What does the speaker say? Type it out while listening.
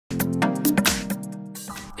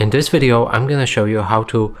In this video, I'm gonna show you how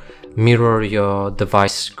to mirror your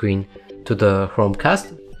device screen to the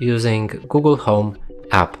Chromecast using Google Home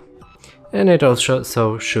app. And it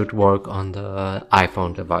also should work on the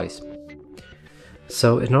iPhone device.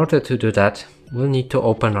 So in order to do that, we'll need to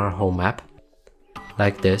open our Home app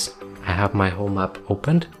like this. I have my Home app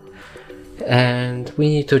opened, and we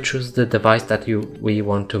need to choose the device that we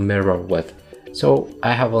want to mirror with. So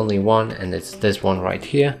I have only one, and it's this one right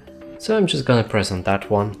here. So I'm just gonna press on that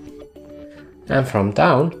one. And from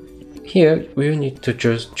down here, we need to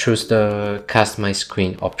choose the Cast My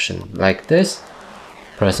Screen option like this.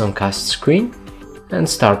 Press on Cast Screen and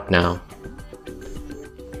Start Now.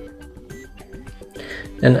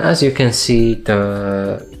 And as you can see,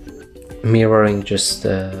 the mirroring just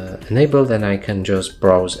enabled, and I can just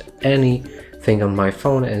browse anything on my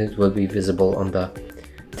phone and it will be visible on the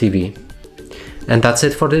TV. And that's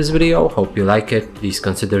it for this video. Hope you like it. Please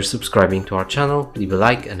consider subscribing to our channel, leave a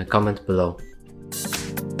like and a comment below.